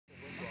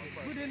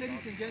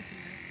Ladies and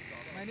gentlemen,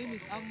 my name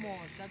is Amo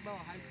Shagba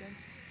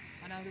Hyacinth,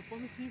 and I'm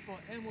reporting for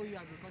MOU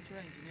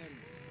Agricultural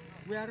Engineering.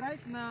 We are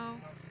right now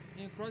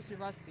in Cross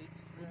River State,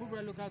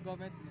 Obubra local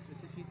government to be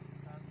specific,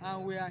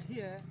 and we are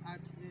here at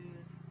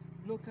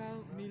a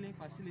local milling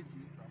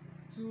facility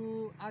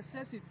to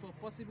assess it for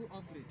possible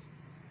upgrade.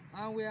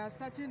 And we are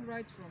starting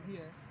right from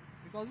here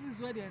because this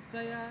is where the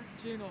entire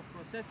chain of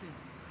processing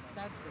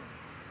starts from.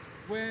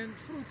 When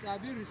fruits are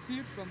being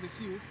received from the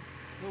field,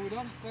 but we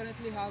don't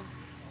currently have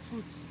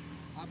fruits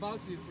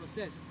about to be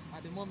processed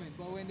at the moment,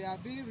 but when they are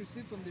being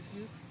received from the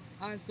field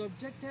and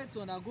subjected to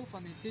undergo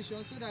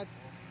fermentation so that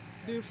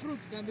the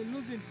fruits can be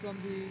loosened from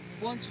the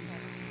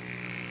bunches.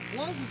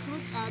 Once the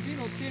fruits are being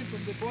obtained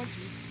from the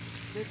bunches,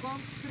 they come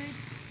straight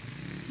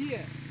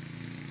here.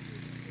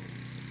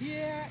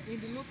 Here in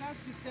the local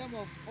system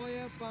of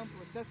oil palm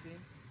processing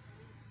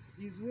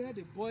is where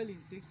the boiling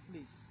takes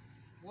place.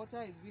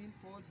 Water is being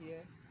poured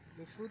here,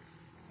 the fruits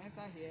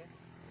enter here,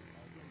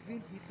 it's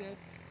being heated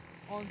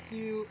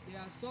until they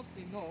are soft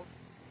enough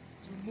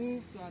to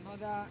move to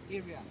another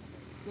area.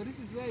 So this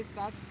is where it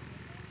starts.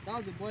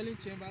 That's the boiling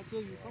chamber. So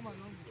you come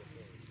along with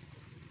me.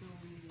 So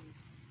we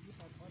look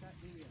at other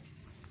areas.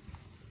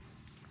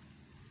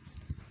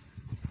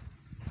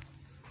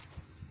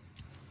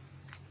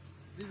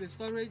 This is a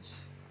storage.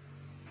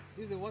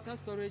 This is a water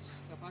storage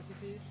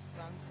capacity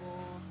tank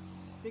for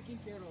taking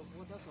care of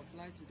water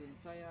supply to the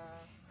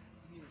entire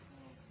mill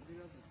for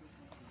various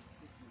equipment to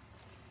take place.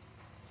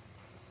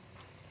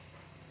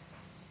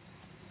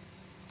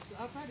 So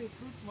after the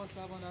fruits must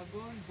have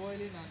undergone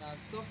boiling and are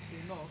soft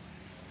enough,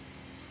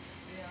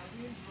 they are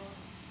being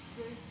brought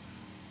straight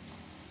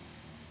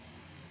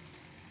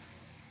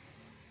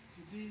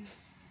to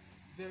this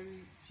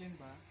very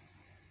chamber.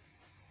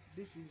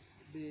 This is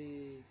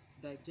the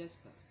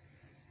digester.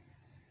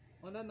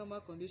 Under normal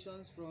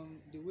conditions, from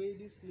the way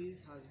this place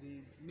has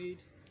been made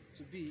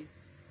to be,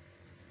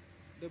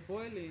 the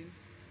boiling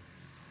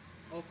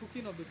or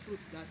cooking of the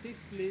fruits that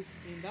takes place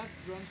in that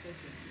drum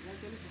section is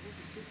actually supposed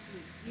to take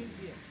place in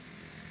here.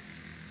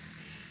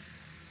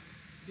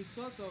 The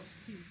source of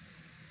heat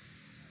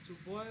to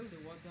boil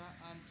the water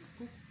and to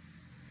cook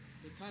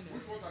the kernel,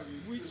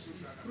 which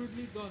is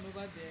crudely done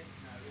over there,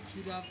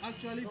 should have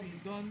actually been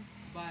done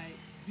by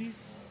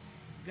this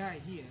guy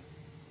here,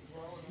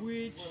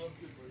 which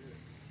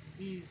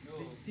is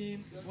the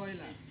steam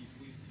boiler.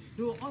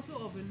 Though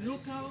also of a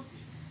local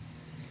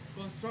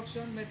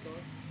construction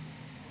method,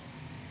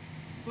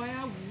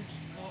 firewood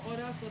or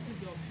other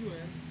sources of fuel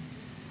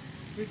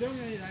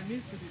predominantly that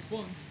needs to be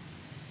burnt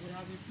would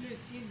have been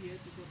placed in here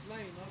to supply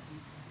enough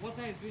heat.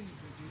 Water is being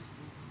introduced,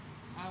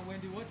 and when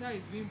the water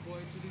is being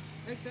boiled to the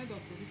extent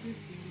of producing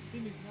steam, the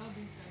steam is now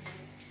being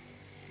transferred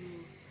to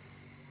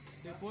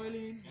the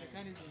boiling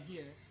mechanism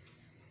here.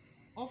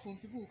 Often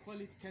people will call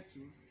it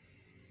kettle,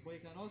 but you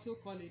can also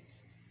call it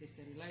a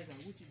sterilizer,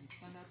 which is the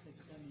standard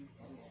technical name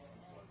for it.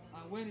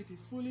 And when it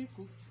is fully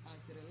cooked and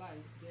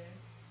sterilized, then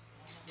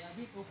they are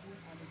being opened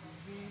and it is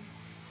being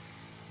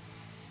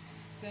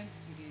sent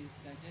to the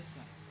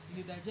digester. In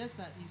the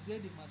digester is where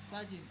the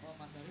massaging or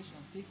maceration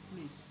takes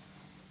place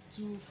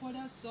to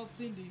further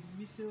soften the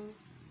mesial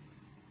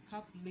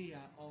cap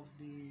layer of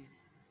the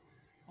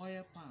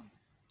oil palm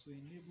to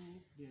enable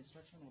the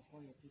extraction of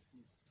oil to take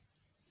place.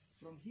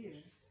 From here,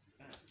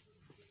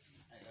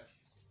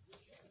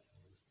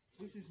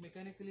 this is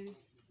mechanically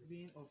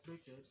being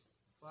operated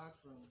back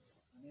from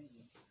an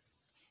engine,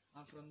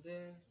 and from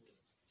there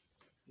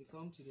we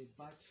come to the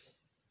batch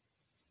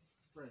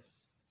press.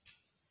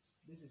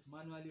 This is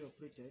manually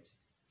operated.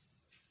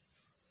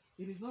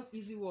 It is not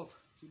easy work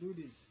to do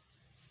this.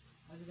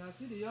 As you can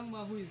see, the young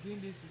man who is doing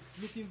this is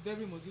looking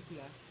very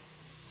muscular.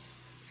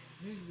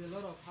 Means it's a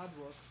lot of hard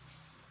work,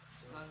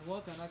 and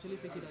one can actually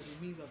take it as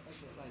a means of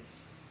exercise.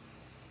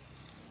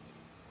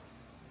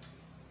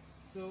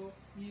 So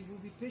he will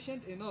be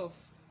patient enough.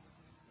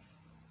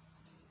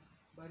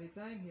 By the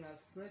time he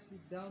has pressed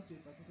it down to a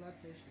particular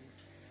threshold,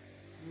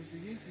 you will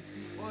begin to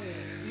see oil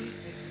being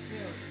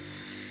expelled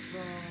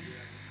from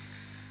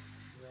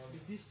the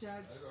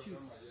discharge tube,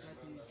 that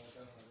is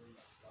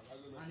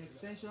an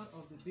extension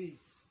of the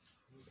base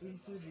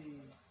into the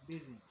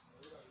basin.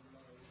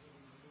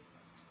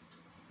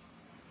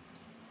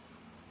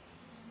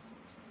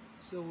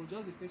 So we'll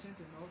just be patient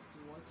enough to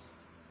watch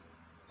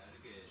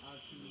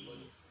as he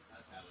is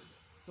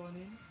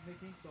turning,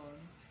 making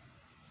turns.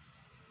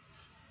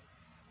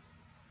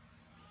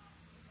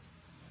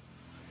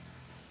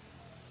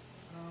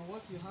 Now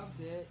what you have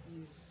there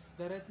is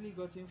directly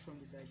gotten from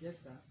the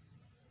digester.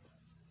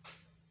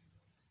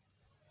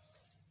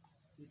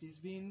 It is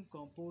being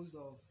composed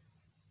of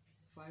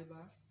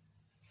fiber,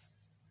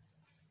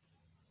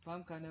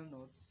 palm kernel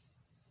nuts,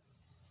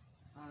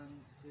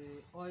 and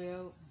the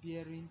oil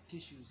bearing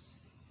tissues.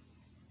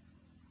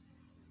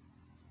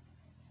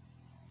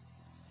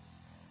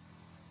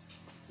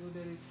 So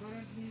there is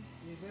currently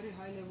a very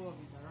high level of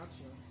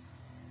interaction.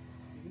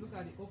 If you look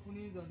at the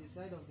openings on the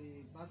side of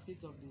the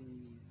basket of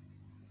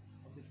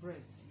the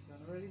press, you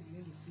can already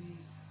begin to see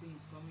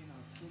things coming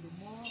out. So the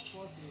more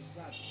force you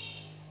exert,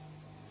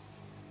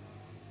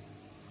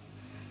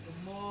 the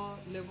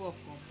level of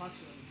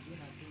compaction is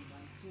being attained,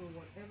 and so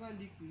whatever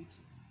liquid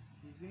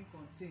is being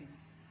contained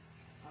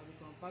as the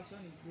compaction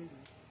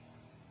increases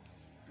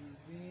is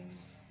being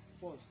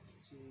forced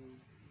to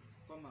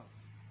come out.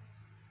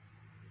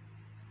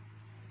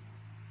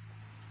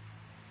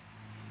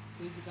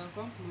 So if you can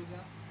come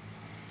closer,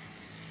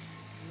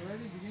 you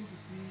already begin to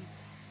see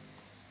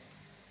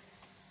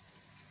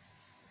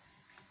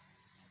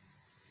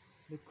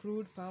the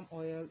crude palm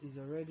oil is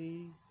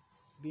already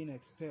being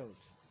expelled.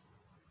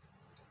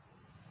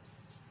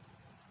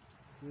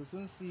 You'll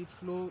soon see it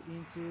flow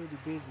into the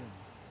basin,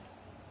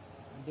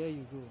 and there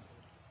you go.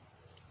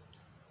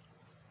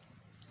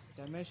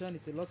 Like I mentioned,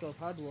 it's a lot of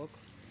hard work.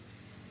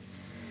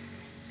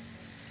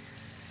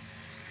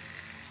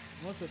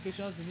 Most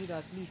occasions you need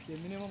at least a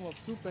minimum of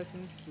 2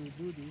 persons to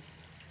do this.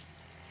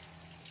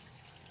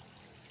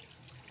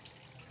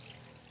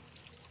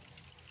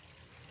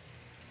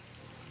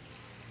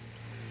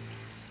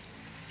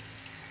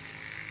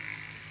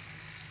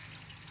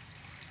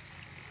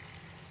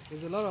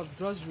 There's a lot of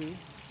drudgery,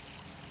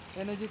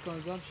 energy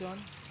consumption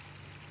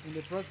in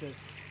the process.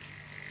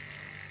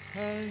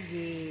 Hence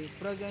the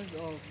presence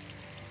of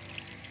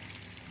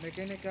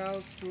mechanical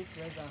screw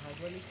press and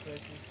hydraulic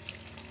presses.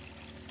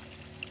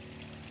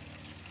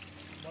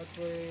 But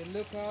for a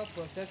local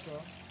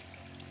processor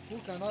who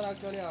cannot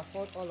actually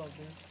afford all of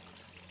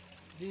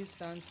this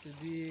stands to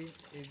be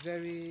a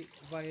very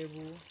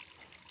viable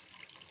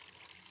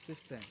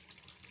system.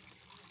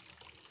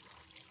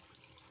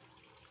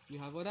 You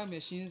have other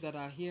machines that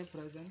are here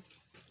present.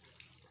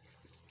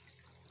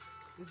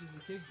 This is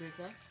the cake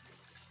breaker.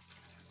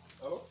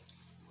 Hello?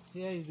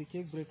 Here is the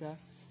cake breaker,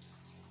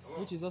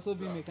 which is also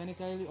being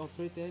mechanically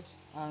operated,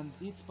 and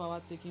its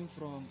power taken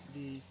from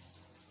this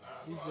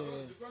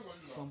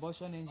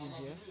combustion engine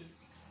here.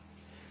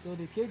 So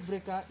the cake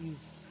breaker is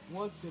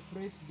what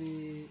separates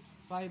the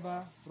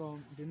fiber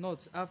from the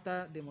nuts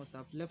after they must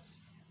have left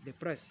the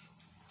press.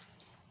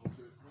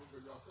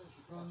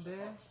 From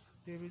there,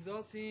 the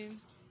resulting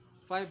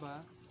fiber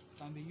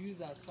can be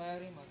used as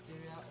firing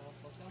material or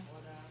for some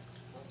other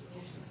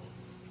application.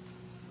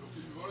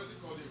 Okay, you've already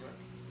called him, right?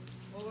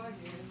 Over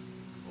here.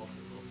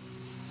 Okay.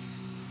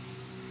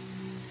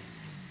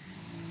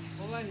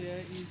 Over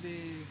here is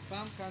a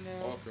palm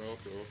kernel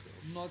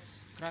nut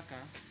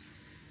cracker.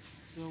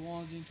 So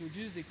once you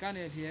introduce the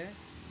kernel here,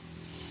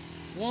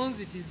 once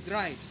it is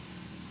dried,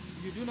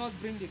 you do not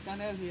bring the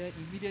kernel here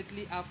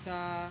immediately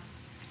after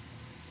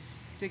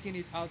taking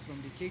it out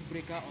from the cake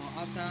breaker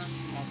or after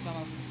it has come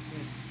out from the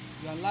press.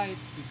 You allow it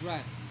to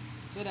dry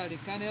so that the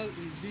kernel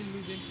is being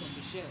loosened from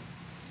the shell.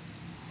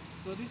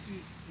 So this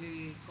is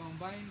a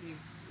combined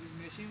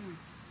a machine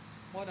with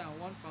more than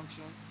one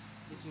function.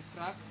 It will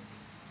crack,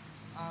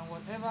 and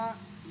whatever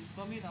is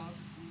coming out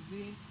is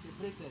being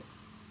separated.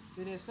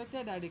 So it is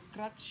expected that the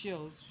cracked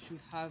shells should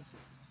have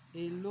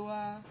a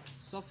lower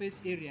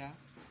surface area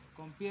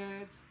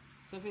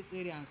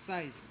and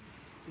size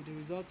to the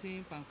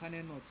resulting palm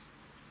kernel nuts,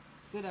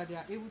 so that they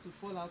are able to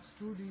fall out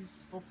through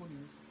these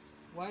openings,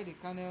 while the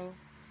kernel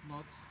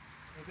nuts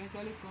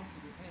eventually come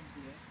to the end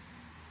here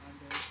and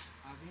then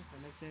are being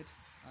collected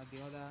at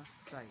the other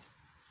side.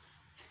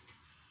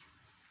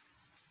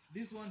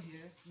 This one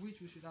here,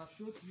 which we should have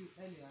showed you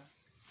earlier,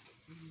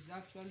 is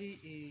actually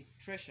a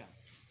thresher.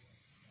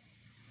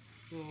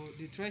 So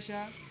the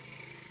thresher,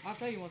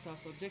 after you must have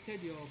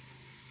subjected your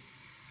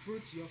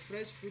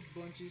fresh fruit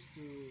bunches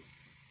to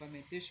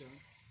fermentation,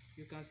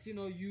 you can still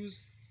not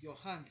use your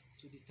hand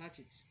to detach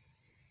it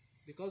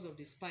because of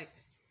the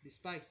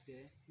spikes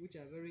there, which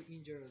are very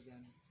injurious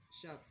and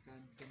sharp,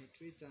 can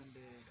penetrate and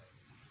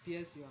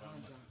pierce your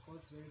hands and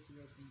cause very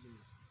serious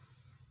injuries.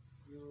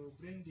 You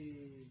bring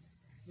the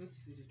fruit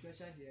to the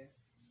thresher here,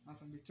 and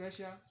from the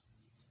thresher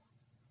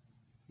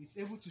it's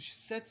able to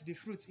set the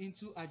fruit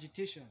into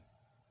agitation,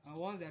 and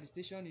once the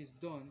agitation is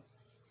done,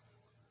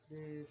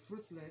 the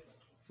fruitlet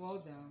fall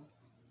down,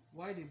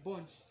 while the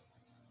bunch,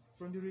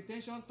 from the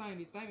retention time,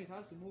 the time it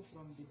has to move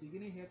from the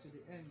beginning here to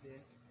the end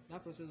there,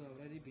 that process has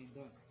already been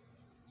done,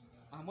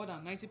 and more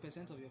than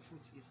 90% of your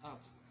fruit is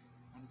out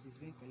and it is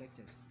being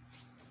collected.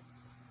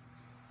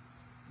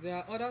 There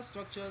are other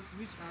structures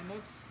which are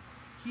not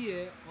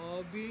here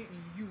or being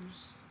in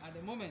use at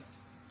the moment,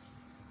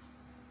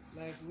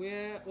 like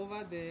where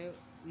over there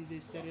is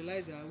a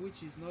sterilizer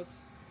which is not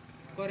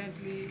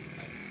currently,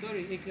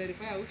 a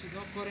clarifier which is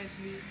not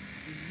currently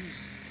in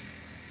use.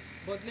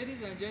 But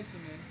ladies and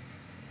gentlemen,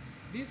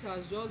 this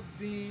has just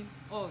been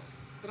us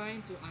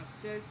trying to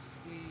assess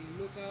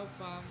a local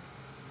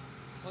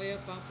oil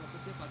palm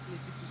processing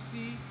facility to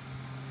see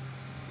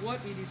what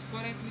it is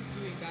currently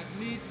doing that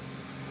needs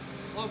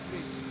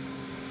upgrade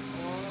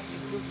or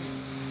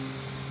improvement.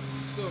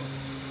 So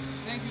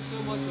thank you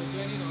so much for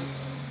joining us.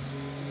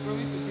 We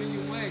promise to bring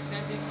you more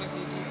exciting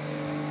packages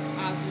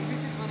as we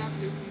visit other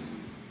places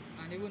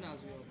and even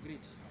as we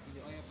upgrade in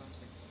the oil palm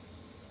sector.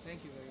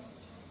 Thank you very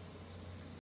much.